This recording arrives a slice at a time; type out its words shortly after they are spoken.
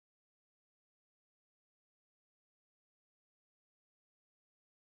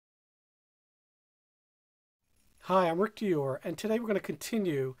Hi, I'm Rick Dior, and today we're going to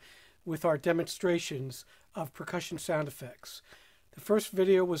continue with our demonstrations of percussion sound effects. The first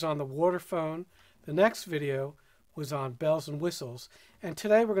video was on the waterphone, the next video was on bells and whistles, and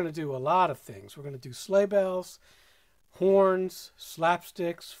today we're going to do a lot of things. We're going to do sleigh bells, horns,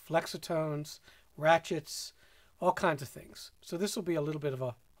 slapsticks, flexatones, ratchets, all kinds of things. So this will be a little bit of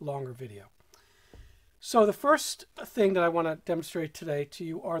a longer video. So the first thing that I want to demonstrate today to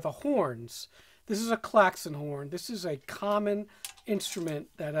you are the horns. This is a klaxon horn. This is a common instrument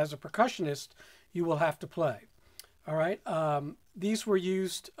that as a percussionist you will have to play. All right. These were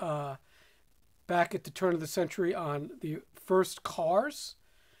used back at the turn of the century on the first cars.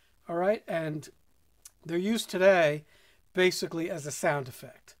 All right. And they're used today basically as a sound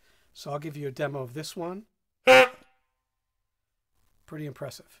effect. So I'll give you a demo of this one. Pretty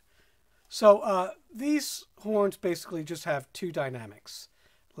impressive. So these horns basically just have two dynamics,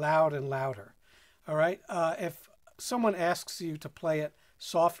 loud and louder. All right. If someone asks you to play it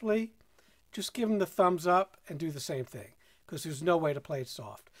softly, just give them the thumbs up and do the same thing, because there's no way to play it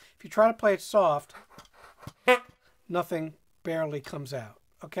soft. If you try to play it soft, nothing barely comes out.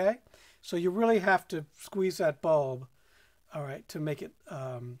 Okay. So you really have to squeeze that bulb, all right, to make it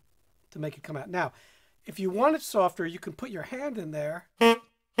come out. Now, if you want it softer, you can put your hand in there.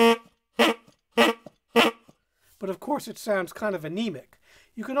 But of course, it sounds kind of anemic.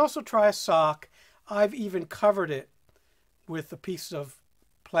 You can also try a sock. I've even covered it with a piece of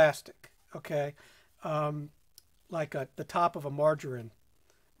plastic, okay, like the top of a margarine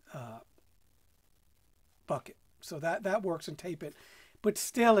bucket. So that works, and tape it. But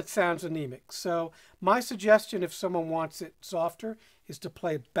still, it sounds anemic. So my suggestion, if someone wants it softer, is to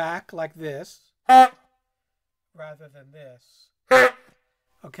play it back like this rather than this,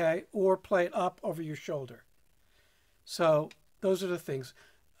 okay, or play it up over your shoulder. So those are the things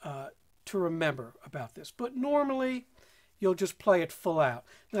to remember about this. But normally, you'll just play it full out.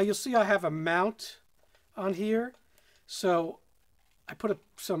 Now, you'll see I have a mount on here. So I put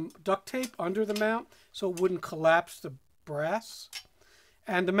some duct tape under the mount so it wouldn't collapse the brass.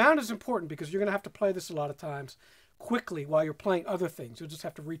 And the mount is important because you're going to have to play this a lot of times quickly while you're playing other things. You'll just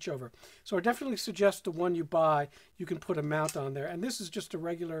have to reach over. So I definitely suggest the one you buy, you can put a mount on there. And this is just a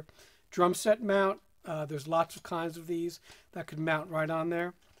regular drum set mount. There's lots of kinds of these that could mount right on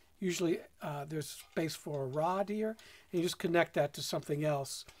there. Usually there's space for a rod here. And you just connect that to something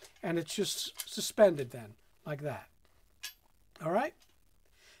else. And it's just suspended then, like that. All right?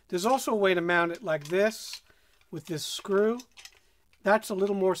 There's also a way to mount it like this with this screw. That's a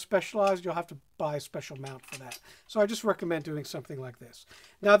little more specialized. You'll have to buy a special mount for that. So I just recommend doing something like this.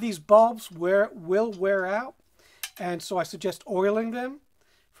 Now, these bulbs will wear out. And so I suggest oiling them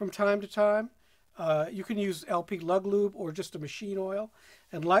from time to time. You can use LP lug lube or just a machine oil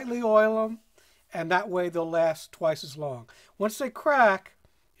and lightly oil them, and that way they'll last twice as long. Once they crack,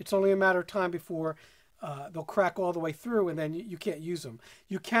 it's only a matter of time before they'll crack all the way through, and then you can't use them.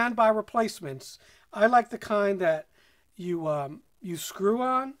 You can buy replacements. I like the kind that you screw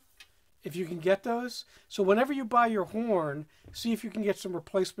on, if you can get those. So whenever you buy your horn, see if you can get some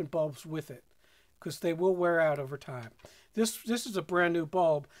replacement bulbs with it, because they will wear out over time. This is a brand new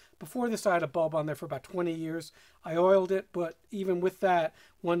bulb. Before this, I had a bulb on there for about 20 years. I oiled it, but even with that,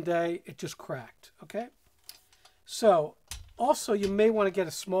 one day it just cracked, okay? So, also, you may want to get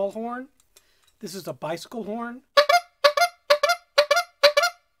a small horn. This is a bicycle horn.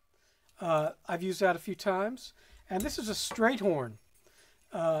 I've used that a few times. And this is a straight horn.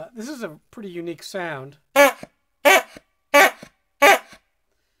 This is a pretty unique sound.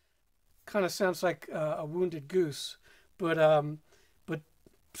 Kind of sounds like a wounded goose. But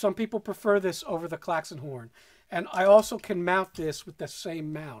some people prefer this over the klaxon horn. And I also can mount this with the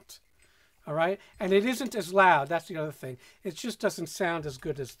same mount. All right? And it isn't as loud. That's the other thing. It just doesn't sound as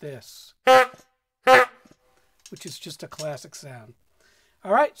good as this, which is just a classic sound.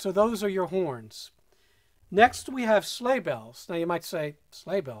 All right? So those are your horns. Next, we have sleigh bells. Now, you might say,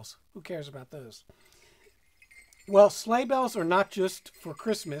 sleigh bells? Who cares about those? Well, sleigh bells are not just for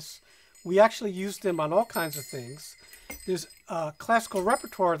Christmas. We actually use them on all kinds of things. There's a classical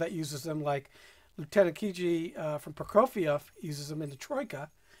repertoire that uses them, like Lieutenant Kiji from Prokofiev uses them in the Troika.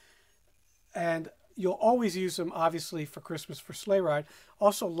 And you'll always use them, obviously, for Christmas, for Sleigh Ride.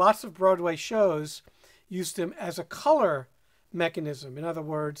 Also, lots of Broadway shows use them as a color mechanism. In other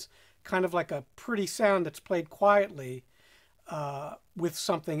words, kind of like a pretty sound that's played quietly with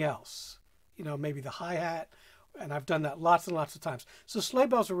something else. You know, maybe the hi-hat. And I've done that lots and lots of times. So sleigh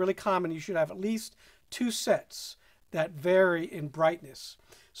bells are really common. You should have at least 2 sets that vary in brightness.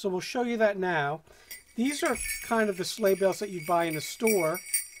 So we'll show you that now. These are kind of the sleigh bells that you buy in a store.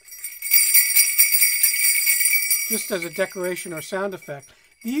 just as a decoration or sound effect.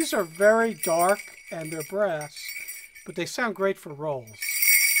 These are very dark and they're brass, but they sound great for rolls.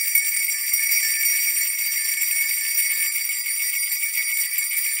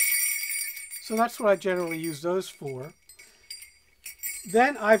 So that's what I generally use those for.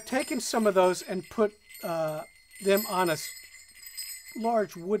 Then I've taken some of those and put them on a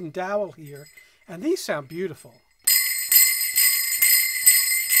large wooden dowel here, and these sound beautiful.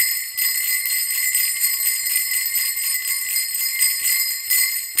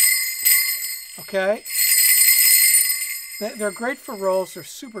 Okay, they're great for rolls. They're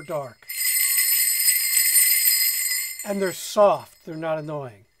super dark, and they're soft. They're not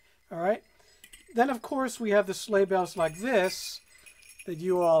annoying. All right. Then of course we have the sleigh bells like this that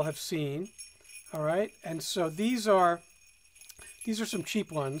you all have seen. All right, and so these are some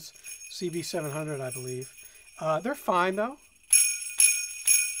cheap ones, CB700, I believe. They're fine though.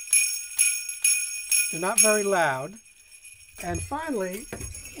 They're not very loud. And finally,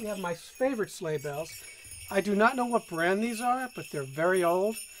 we have my favorite sleigh bells. I do not know what brand these are, but they're very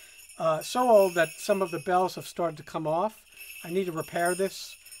old. So old that some of the bells have started to come off. I need to repair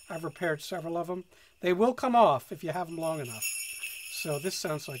this. I've repaired several of them. They will come off if you have them long enough. So this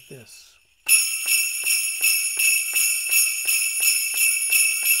sounds like this.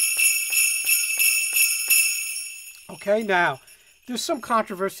 Okay, now, there's some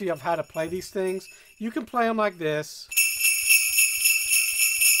controversy of how to play these things. You can play them like this.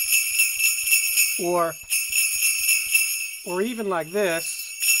 Or even like this.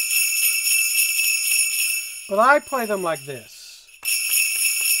 But I play them like this.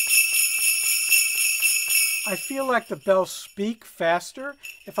 I feel like the bells speak faster.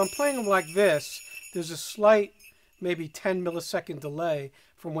 If I'm playing them like this, there's a slight, maybe 10 millisecond delay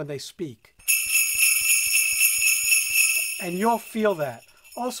from when they speak. And you'll feel that.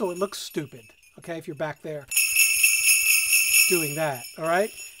 Also, it looks stupid, okay, if you're back there doing that, all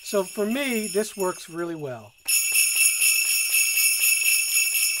right? So for me, this works really well.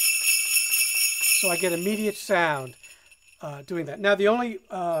 So I get immediate sound doing that. Now, the only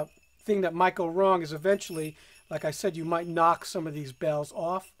thing that might go wrong is eventually, like I said, you might knock some of these bells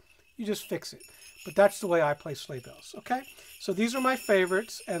off. You just fix it. But that's the way I play sleigh bells, okay? So these are my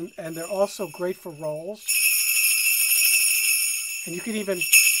favorites, and they're also great for rolls. And you can even...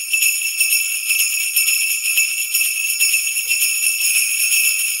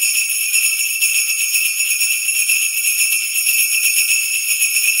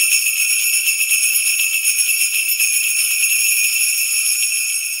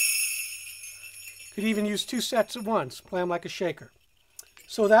 Could even use two sets at once, play them like a shaker.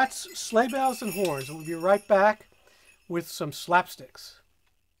 So that's sleigh bells and horns. We'll be right back with some slapsticks.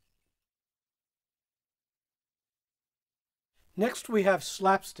 Next we have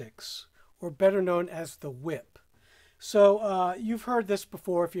slapsticks, or better known as the whip. So you've heard this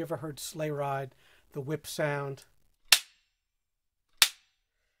before if you ever heard Sleigh Ride, the whip sound.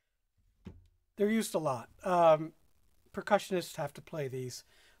 They're used a lot. Percussionists have to play these.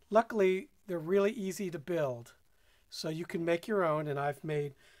 Luckily, they're really easy to build. So you can make your own, and I've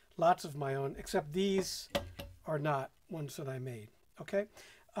made lots of my own, except these are not ones that I made. Okay?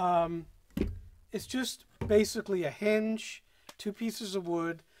 It's just basically a hinge, two pieces of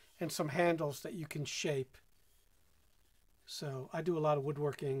wood, and some handles that you can shape. So I do a lot of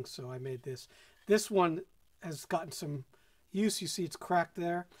woodworking, so I made this. This one has gotten some use. You see it's cracked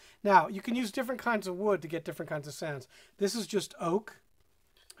there. Now, you can use different kinds of wood to get different kinds of sounds. This is just oak.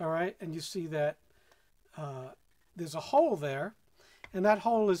 All right, and you see that there's a hole there, and that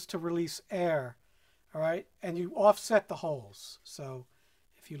hole is to release air. All right, and you offset the holes. So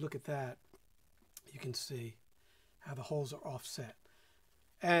if you look at that, you can see how the holes are offset.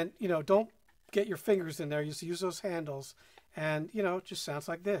 And, you know, don't get your fingers in there. You just use those handles, and, you know, it just sounds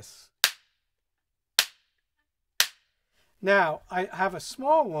like this. Now, I have a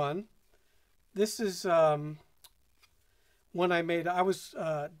small one. This is one I made. I was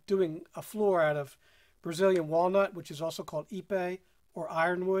doing a floor out of Brazilian walnut, which is also called ipe or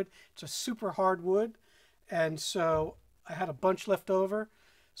ironwood. It's a super hard wood, and so I had a bunch left over,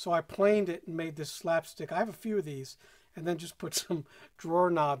 so I planed it and made this slapstick. I have a few of these, and then just put some drawer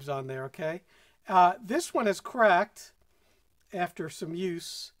knobs on there, okay? This one has cracked after some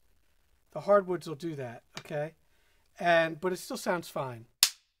use. The hardwoods will do that, okay? But it still sounds fine.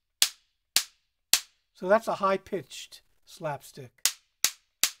 So that's a high-pitched slapstick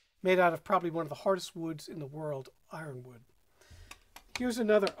made out of probably one of the hardest woods in the world, ironwood. Here's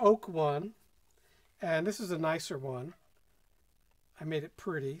another oak one, and this is a nicer one. I made it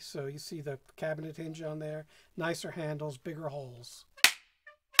pretty, so you see the cabinet hinge on there, nicer handles, bigger holes.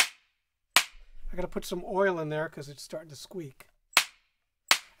 I got to put some oil in there because it's starting to squeak.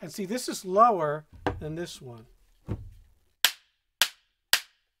 And see, this is lower than this one.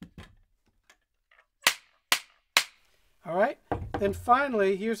 All right. Then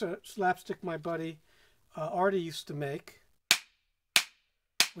finally, here's a slapstick my buddy Artie used to make,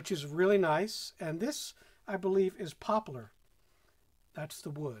 which is really nice. And this, I believe, is poplar. That's the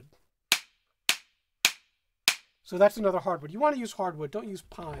wood. So that's another hardwood. You want to use hardwood. Don't use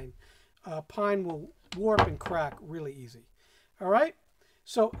pine. Pine will warp and crack really easy. All right.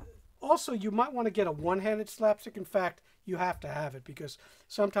 So also you might want to get a one-handed slapstick. In fact, you have to have it because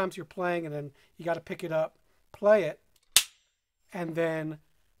sometimes you're playing and then you got to pick it up, play it, and then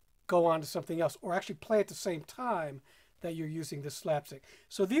go on to something else, or actually play at the same time that you're using this slapstick.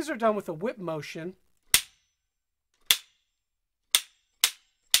 So these are done with a whip motion.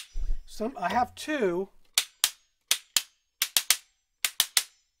 I have two.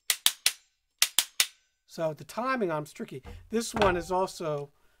 So the timing on it's tricky. This one is also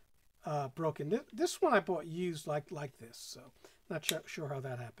broken. This one I bought used like this, so not sure how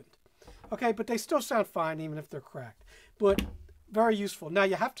that happened. Okay, but they still sound fine even if they're cracked. But very useful. Now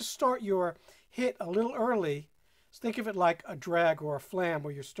you have to start your hit a little early. So think of it like a drag or a flam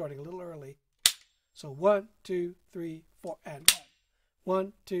where you're starting a little early. So 1, 2, 3, 4, and 1.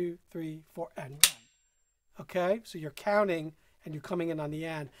 1, 2, 3, 4, and 1. Okay, so you're counting and you're coming in on the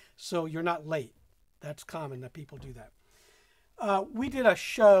end, so you're not late. That's common that people do that. We did a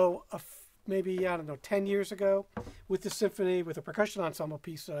show of maybe, I don't know, 10 years ago with the symphony, with a percussion ensemble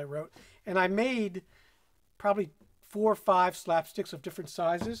piece that I wrote. And I made probably 4 or 5 slapsticks of different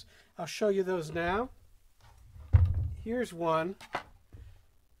sizes. I'll show you those now. Here's one.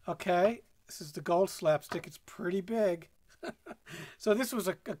 Okay, this is the gold slapstick. It's pretty big. So this was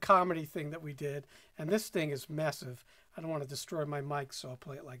a comedy thing that we did. And this thing is massive. I don't want to destroy my mic, so I'll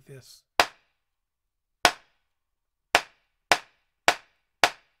play it like this.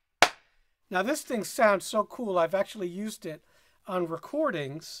 Now this thing sounds so cool. I've actually used it on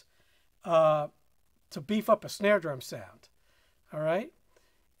recordings to beef up a snare drum sound. All right?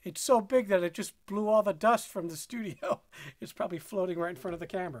 It's so big that it just blew all the dust from the studio. It's probably floating right in front of the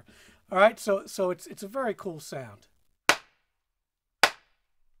camera. All right? So it's a very cool sound.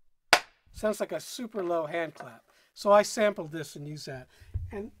 Sounds like a super low hand clap. So I sampled this and used that.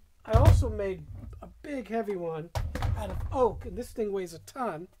 And I also made a big heavy one out of oak, and this thing weighs a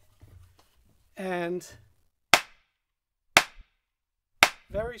ton. And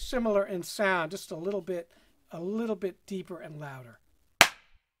very similar in sound, just a little bit deeper and louder.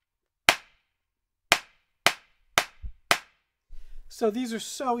 So these are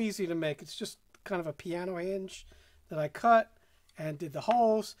so easy to make. It's just kind of a piano hinge that I cut and did the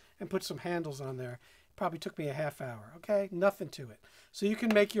holes and put some handles on there. Probably took me a half hour. Okay, nothing to it. So you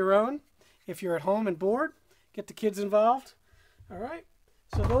can make your own if you're at home and bored. Get the kids involved. All right.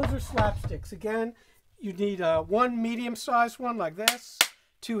 So those are slapsticks. Again, you need one medium-sized one like this,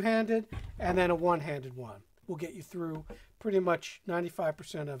 two-handed, and then a one-handed one. Will get you through pretty much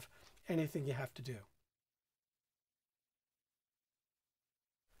 95% of anything you have to do.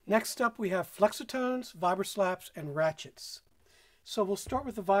 Next up, we have Flexatones, Vibraslaps, and Ratchets. So we'll start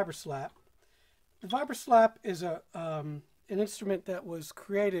with the Vibraslap. The Vibraslap is an instrument that was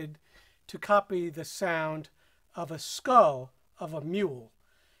created to copy the sound of a skull of a mule.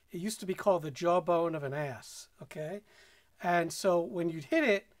 It used to be called the jawbone of an ass, okay? And so when you'd hit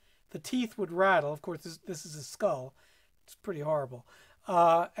it, the teeth would rattle. Of course, this is a skull. It's pretty horrible.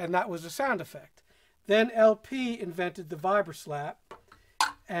 And that was a sound effect. Then LP invented the Vibraslap,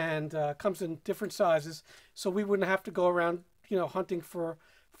 and comes in different sizes, so we wouldn't have to go around, hunting for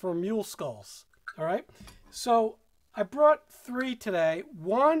mule skulls, all right? So I brought 3 today.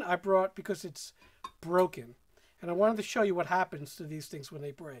 One I brought because it's broken. And I wanted to show you what happens to these things when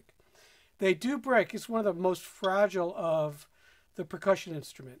they break. They do break. It's one of the most fragile of the percussion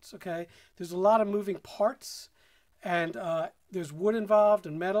instruments, okay? There's a lot of moving parts, and there's wood involved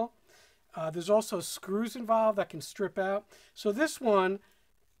and metal. There's also screws involved that can strip out. So this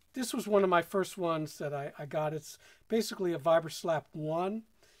was one of my first ones that I got. It's basically a Vibraslap 1.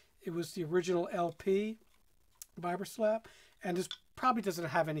 It was the original LP Vibraslap, and this probably doesn't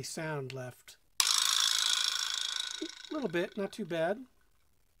have any sound left. A little bit, not too bad.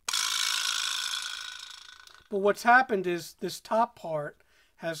 But what's happened is this top part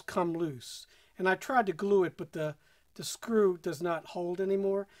has come loose. And I tried to glue it, but the screw does not hold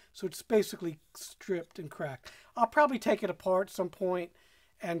anymore. So it's basically stripped and cracked. I'll probably take it apart at some point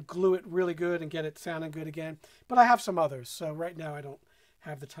and glue it really good and get it sounding good again. But I have some others, so right now I don't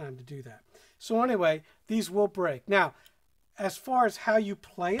have the time to do that. So anyway, these will break. Now, as far as how you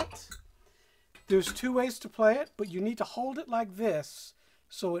play it, There's two ways to play it, but you need to hold it like this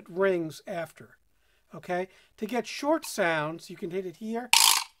so it rings after. Okay? To get short sounds, you can hit it here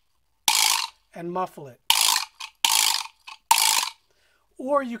and muffle it.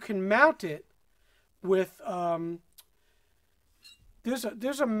 Or you can mount it with,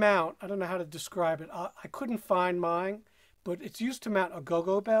 there's a mount, I don't know how to describe it. I couldn't find mine, but it's used to mount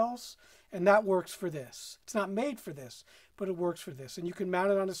go-go bells, and that works for this. It's not made for this, but it works for this. And you can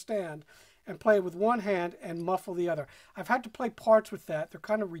mount it on a stand and play it with one hand and muffle the other. I've had to play parts with that. They're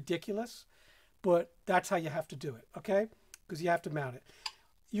kind of ridiculous, but that's how you have to do it, okay? Because you have to mount it.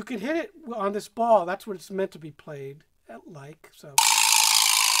 You can hit it on this ball. That's what it's meant to be played like. So,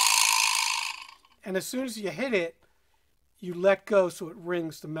 and as soon as you hit it, you let go so it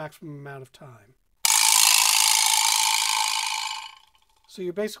rings the maximum amount of time. So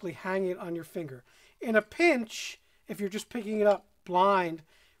you're basically hanging it on your finger. In a pinch, if you're just picking it up blind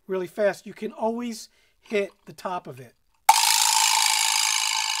really fast, you can always hit the top of it.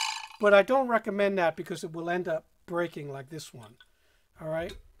 But I don't recommend that because it will end up breaking like this one. All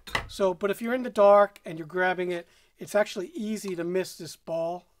right? So, but if you're in the dark and you're grabbing it, it's actually easy to miss this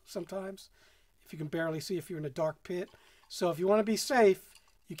ball sometimes, if you can barely see if you're in a dark pit. So if you want to be safe,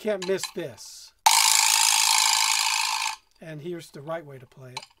 you can't miss this. And here's the right way to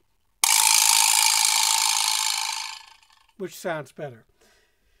play it, which sounds better.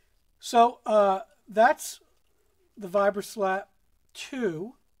 So that's the Vibraslap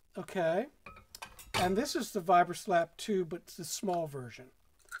 2, okay? And this is the Vibraslap 2, but it's the small version.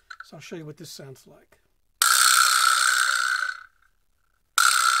 So I'll show you what this sounds like.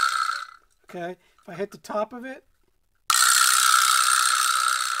 Okay, if I hit the top of it,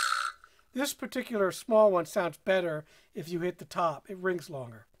 this particular small one sounds better if you hit the top. It rings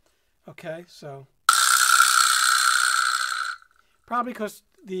longer. Okay, so probably because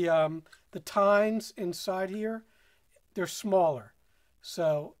the tines inside here, they're smaller.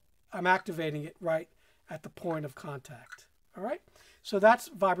 So I'm activating it right at the point of contact. All right, so that's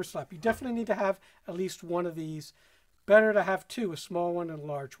Vibraslap. You definitely need to have at least one of these. Better to have two, a small one and a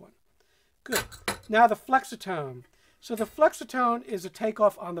large one. Good. Now the Flexatone. So the Flexatone is a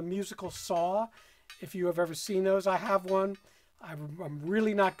takeoff on the musical saw. If you have ever seen those, I have one. I'm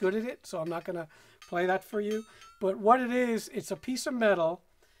really not good at it, so I'm not going to play that for you. But what it is, it's a piece of metal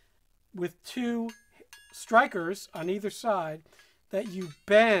with two strikers on either side that you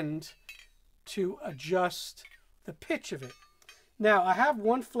bend to adjust the pitch of it. Now, I have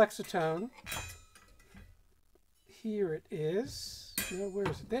one Flexatone. Here it is. No, where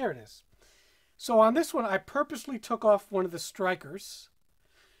is it? There it is. So on this one, I purposely took off one of the strikers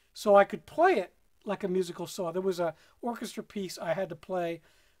so I could play it like a musical saw. There was an orchestra piece I had to play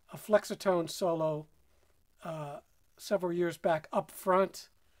a Flexatone solo several years back up front.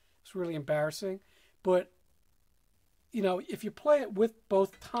 It's really embarrassing. But, you know, if you play it with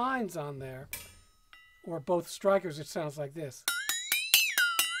both tines on there or both strikers, it sounds like this.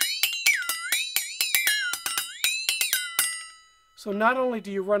 So not only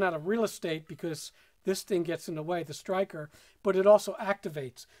do you run out of real estate because this thing gets in the way, the striker, but it also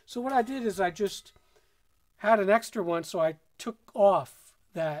activates. So what I did is I just had an extra one, so I took off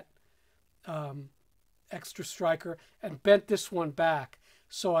that extra striker and bent this one back.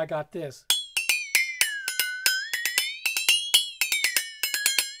 So I got this.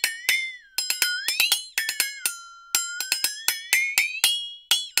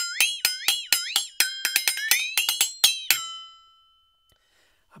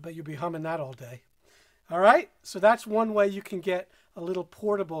 I bet you'll be humming that all day. All right, so that's one way you can get a little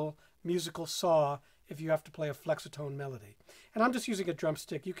portable musical saw if you have to play a Flexatone melody. And I'm just using a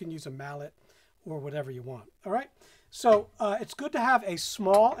drumstick. You can use a mallet or whatever you want. All right, so it's good to have a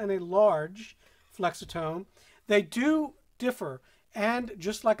small and a large Flexatone. They do differ, and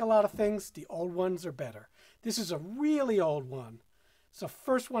just like a lot of things, the old ones are better. This is a really old one. It's the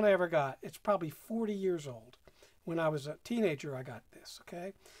first one I ever got. It's probably 40 years old. When I was a teenager, I got this,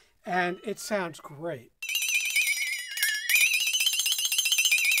 okay? And it sounds great.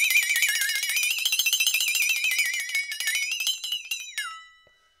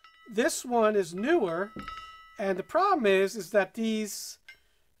 This one is newer, and the problem is that these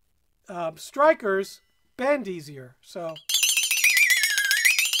strikers bend easier. So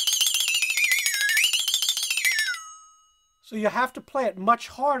you have to play it much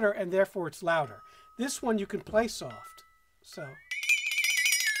harder, and therefore it's louder. This one you can play soft. So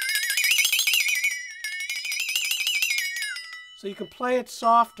you can play it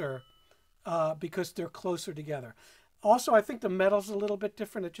softer because they're closer together. Also, I think the metal's a little bit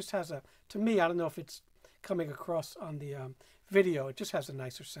different. It just has a, to me, I don't know if it's coming across on the video, it just has a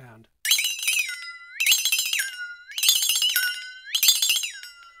nicer sound.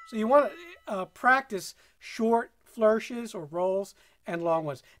 So you want to practice short flourishes or rolls and long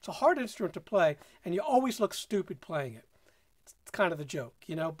ones. It's a hard instrument to play, and you always look stupid playing it. It's kind of the joke,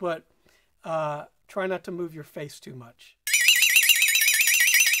 you know, but try not to move your face too much.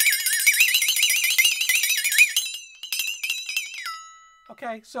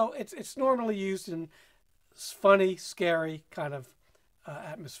 Okay, so it's normally used in funny, scary kind of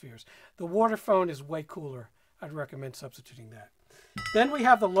atmospheres. The waterphone is way cooler. I'd recommend substituting that. Then we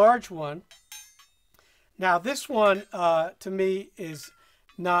have the large one. Now this one, to me, is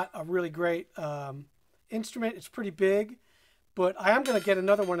not a really great instrument. It's pretty big, but I am going to get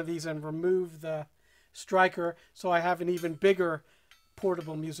another one of these and remove the striker so I have an even bigger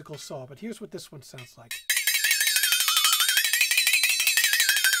portable musical saw. But here's what this one sounds like.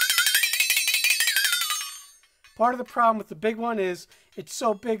 Part of the problem with the big one is it's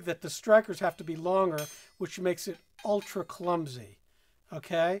so big that the strikers have to be longer, which makes it ultra clumsy.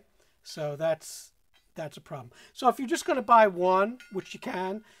 Okay, so that's a problem. So if you're just going to buy one, which you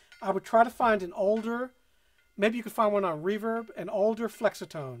can, I would try to find an older, maybe you could find one on Reverb, an older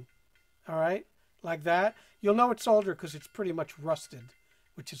Flexatone. All right, like that. You'll know it's older because it's pretty much rusted,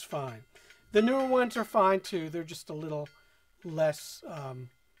 which is fine. The newer ones are fine too. They're just a little less,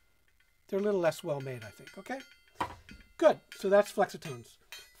 they're a little less well made, I think. Okay. Good, so that's Flexatones.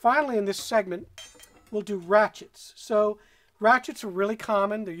 Finally, in this segment, we'll do ratchets. So ratchets are really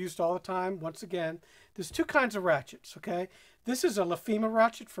common. They're used all the time. Once again, there's two kinds of ratchets, okay? This is a Lafima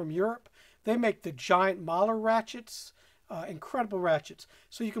ratchet from Europe. They make the giant Mahler ratchets, incredible ratchets.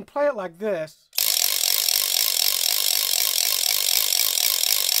 So you can play it like this.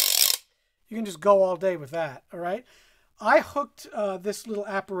 You can just go all day with that, all right? I hooked this little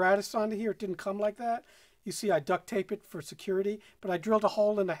apparatus onto here. It didn't come like that. You see, I duct tape it for security, but I drilled a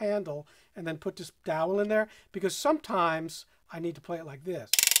hole in the handle and then put this dowel in there because sometimes I need to play it like this.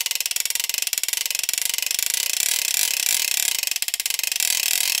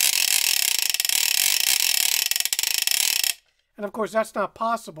 And of course, that's not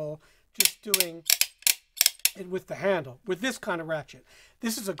possible just doing it with the handle, with this kind of ratchet.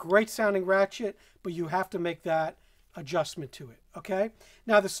 This is a great sounding ratchet, but you have to make that adjustment to it, okay?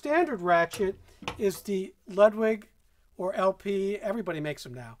 Now the standard ratchet is the Ludwig or LP. Everybody makes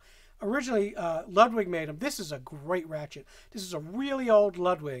them now. Originally, Ludwig made them. This is a great ratchet. This is a really old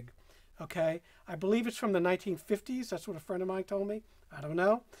Ludwig, okay? I believe it's from the 1950s. That's what a friend of mine told me. I don't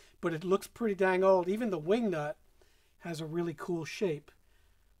know, but it looks pretty dang old. Even the wing nut has a really cool shape.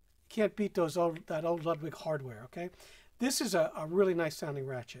 You can't beat that old Ludwig hardware, okay? This is a really nice sounding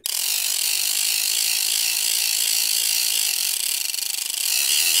ratchet.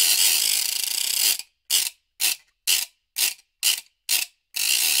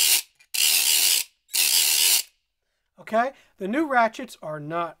 Okay, the new ratchets are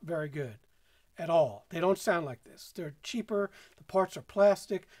not very good at all. They don't sound like this. They're cheaper. The parts are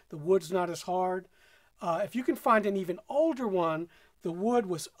plastic. The wood's not as hard. If you can find an even older one, the wood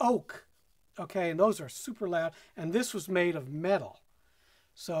was oak. Okay, and those are super loud. And this was made of metal.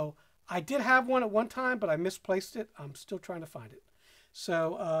 So I did have one at one time, but I misplaced it. I'm still trying to find it.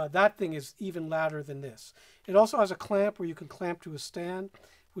 So that thing is even louder than this. It also has a clamp where you can clamp to a stand,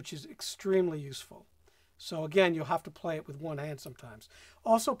 which is extremely useful. So again, you'll have to play it with one hand sometimes.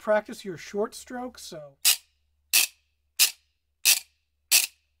 Also practice your short strokes. So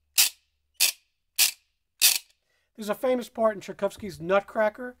there's a famous part in Tchaikovsky's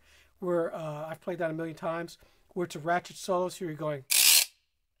Nutcracker where I've played that a million times, where it's a ratchet solo. So you're going.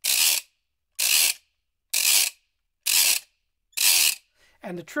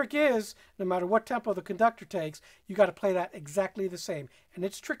 And the trick is, no matter what tempo the conductor takes, you got to play that exactly the same. And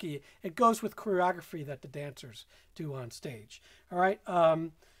it's tricky. It goes with choreography that the dancers do on stage. All right.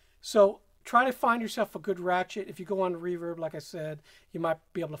 So try to find yourself a good ratchet. If you go on Reverb, like I said, you might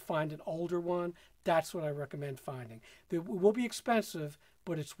be able to find an older one. That's what I recommend finding. It will be expensive,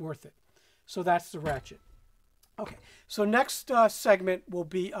 but it's worth it. So that's the ratchet. Okay. So next segment will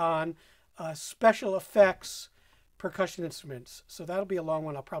be on special effects percussion instruments. So that'll be a long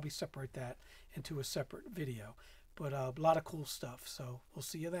one. I'll probably separate that into a separate video. But a lot of cool stuff. So we'll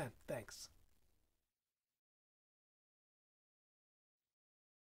see you then. Thanks.